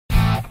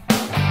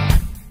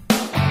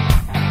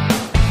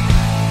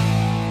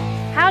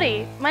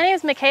Howdy, my name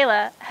is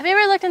Michaela. Have you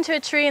ever looked into a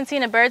tree and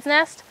seen a bird's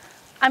nest?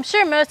 I'm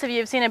sure most of you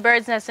have seen a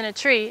bird's nest in a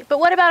tree, but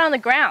what about on the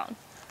ground?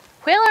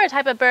 Quail are a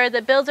type of bird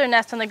that builds their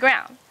nest on the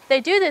ground. They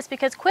do this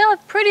because quail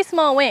have pretty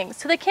small wings,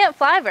 so they can't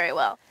fly very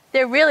well.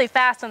 They're really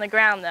fast on the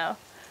ground though.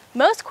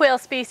 Most quail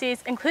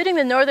species, including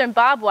the northern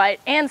bobwhite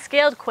and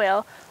scaled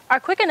quail, are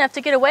quick enough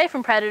to get away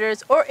from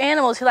predators or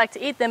animals who like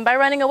to eat them by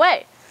running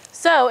away.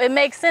 So it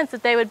makes sense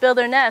that they would build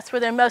their nests where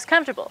they're most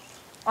comfortable,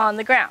 on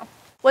the ground.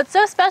 What's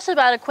so special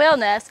about a quail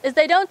nest is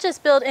they don't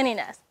just build any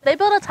nest. They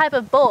build a type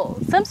of bowl.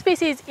 Some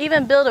species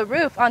even build a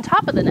roof on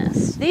top of the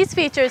nest. These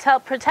features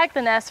help protect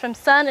the nest from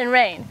sun and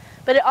rain,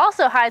 but it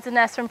also hides the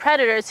nest from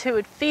predators who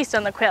would feast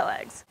on the quail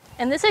eggs.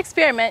 In this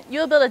experiment,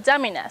 you'll build a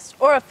dummy nest,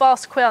 or a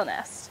false quail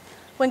nest.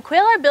 When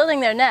quail are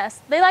building their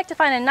nest, they like to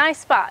find a nice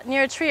spot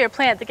near a tree or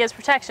plant that gives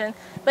protection,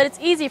 but it's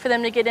easy for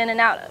them to get in and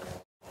out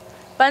of.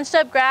 Bunched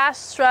up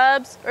grass,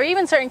 shrubs, or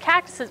even certain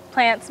cactus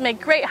plants make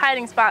great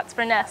hiding spots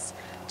for nests.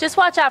 Just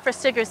watch out for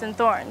stickers and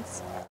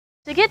thorns.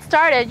 To get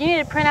started, you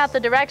need to print out the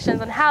directions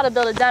on how to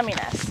build a dummy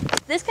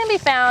nest. This can be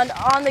found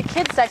on the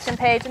Kids section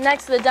page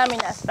next to the Dummy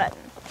Nest button.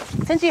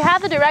 Since you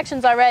have the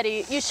directions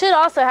already, you should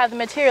also have the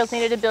materials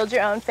needed to build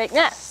your own fake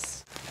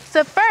nests.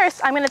 So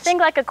first, I'm going to think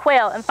like a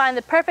quail and find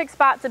the perfect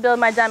spot to build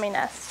my dummy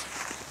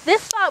nest.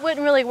 This spot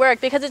wouldn't really work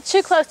because it's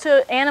too close to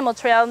an animal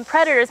trail and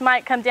predators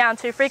might come down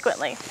too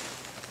frequently.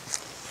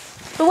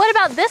 But what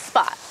about this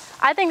spot?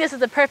 I think this is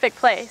the perfect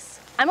place.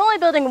 I'm only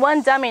building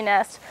one dummy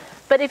nest,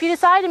 but if you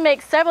decide to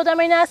make several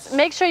dummy nests,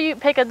 make sure you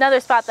pick another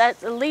spot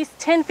that's at least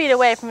 10 feet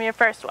away from your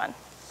first one.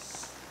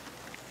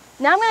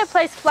 Now I'm going to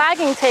place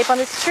flagging tape on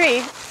this tree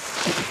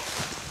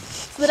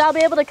so that I'll be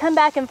able to come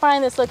back and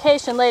find this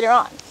location later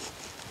on.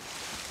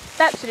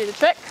 That should do the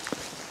trick.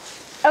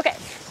 Okay,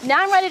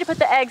 now I'm ready to put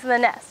the eggs in the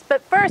nest,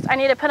 but first I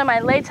need to put on my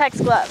latex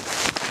gloves.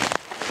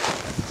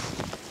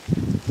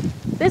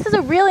 This is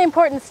a really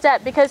important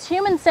step because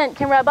human scent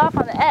can rub off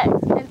on the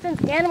eggs, and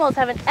since animals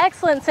have an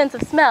excellent sense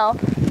of smell,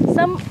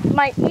 some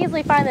might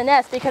easily find the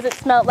nest because it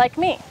smelled like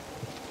me.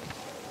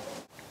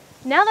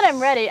 Now that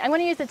I'm ready, I'm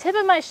going to use the tip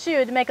of my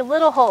shoe to make a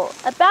little hole,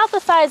 about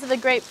the size of a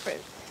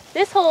grapefruit.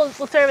 This hole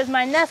will serve as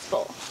my nest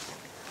bowl.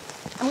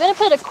 I'm going to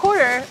put a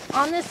quarter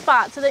on this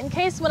spot so that in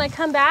case when I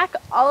come back,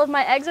 all of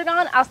my eggs are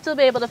gone, I'll still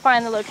be able to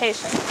find the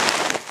location.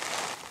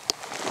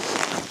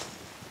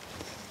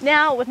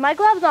 Now, with my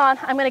gloves on,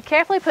 I'm going to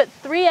carefully put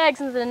 3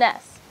 eggs into the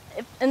nest,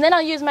 and then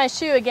I'll use my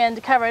shoe again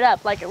to cover it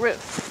up like a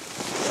roof.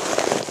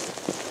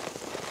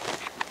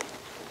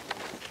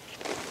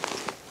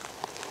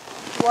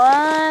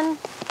 1,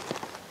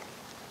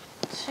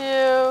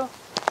 2,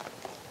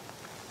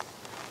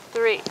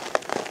 3.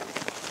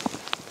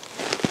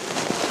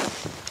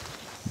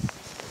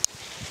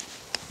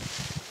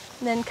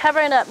 And then cover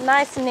it up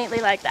nice and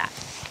neatly like that.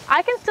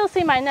 I can still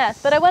see my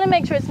nest, but I want to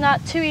make sure it's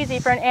not too easy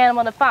for an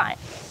animal to find.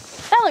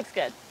 That looks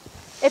good.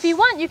 If you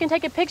want, you can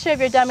take a picture of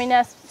your dummy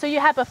nest so you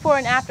have before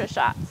and after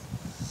shots.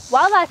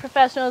 Wildlife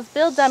professionals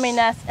build dummy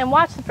nests and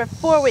watch them for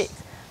 4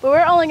 weeks, but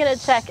we're only going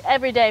to check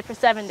every day for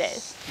 7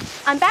 days.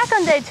 I'm back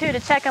on day 2 to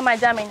check on my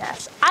dummy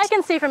nest. I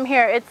can see from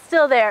here it's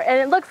still there and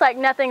it looks like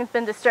nothing's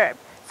been disturbed,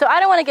 so I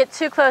don't want to get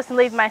too close and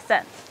leave my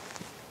scent.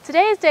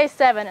 Today is day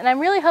 7 and I'm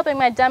really hoping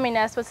my dummy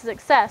nest was a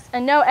success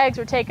and no eggs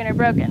were taken or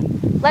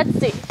broken. Let's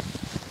see.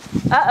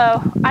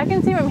 Uh-oh, I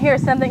can see from here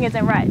something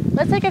isn't right.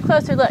 Let's take a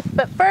closer look,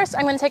 but first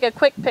I'm going to take a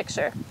quick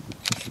picture.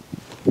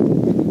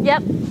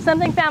 Yep,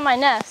 something found my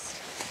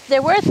nest.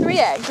 There were 3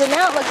 eggs, and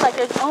now it looks like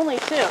there's only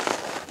 2.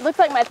 It looks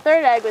like my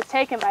 3rd egg was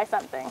taken by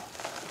something.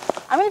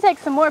 I'm going to take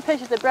some more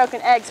pictures of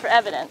broken eggs for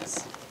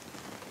evidence.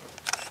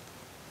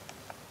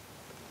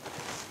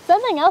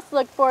 Something else to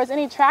look for is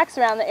any tracks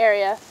around the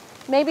area.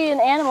 Maybe an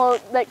animal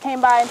that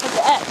came by and took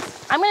the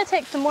eggs. I'm going to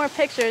take some more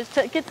pictures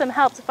to get some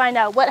help to find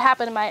out what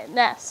happened to my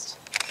nest.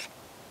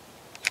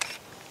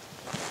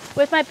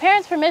 With my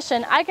parents'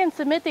 permission, I can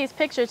submit these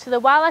pictures to the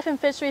Wildlife and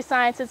Fisheries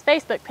Sciences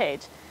Facebook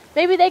page.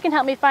 Maybe they can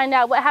help me find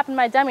out what happened to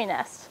my dummy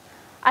nest.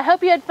 I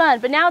hope you had fun,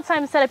 but now it's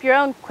time to set up your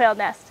own quail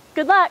nest.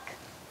 Good luck!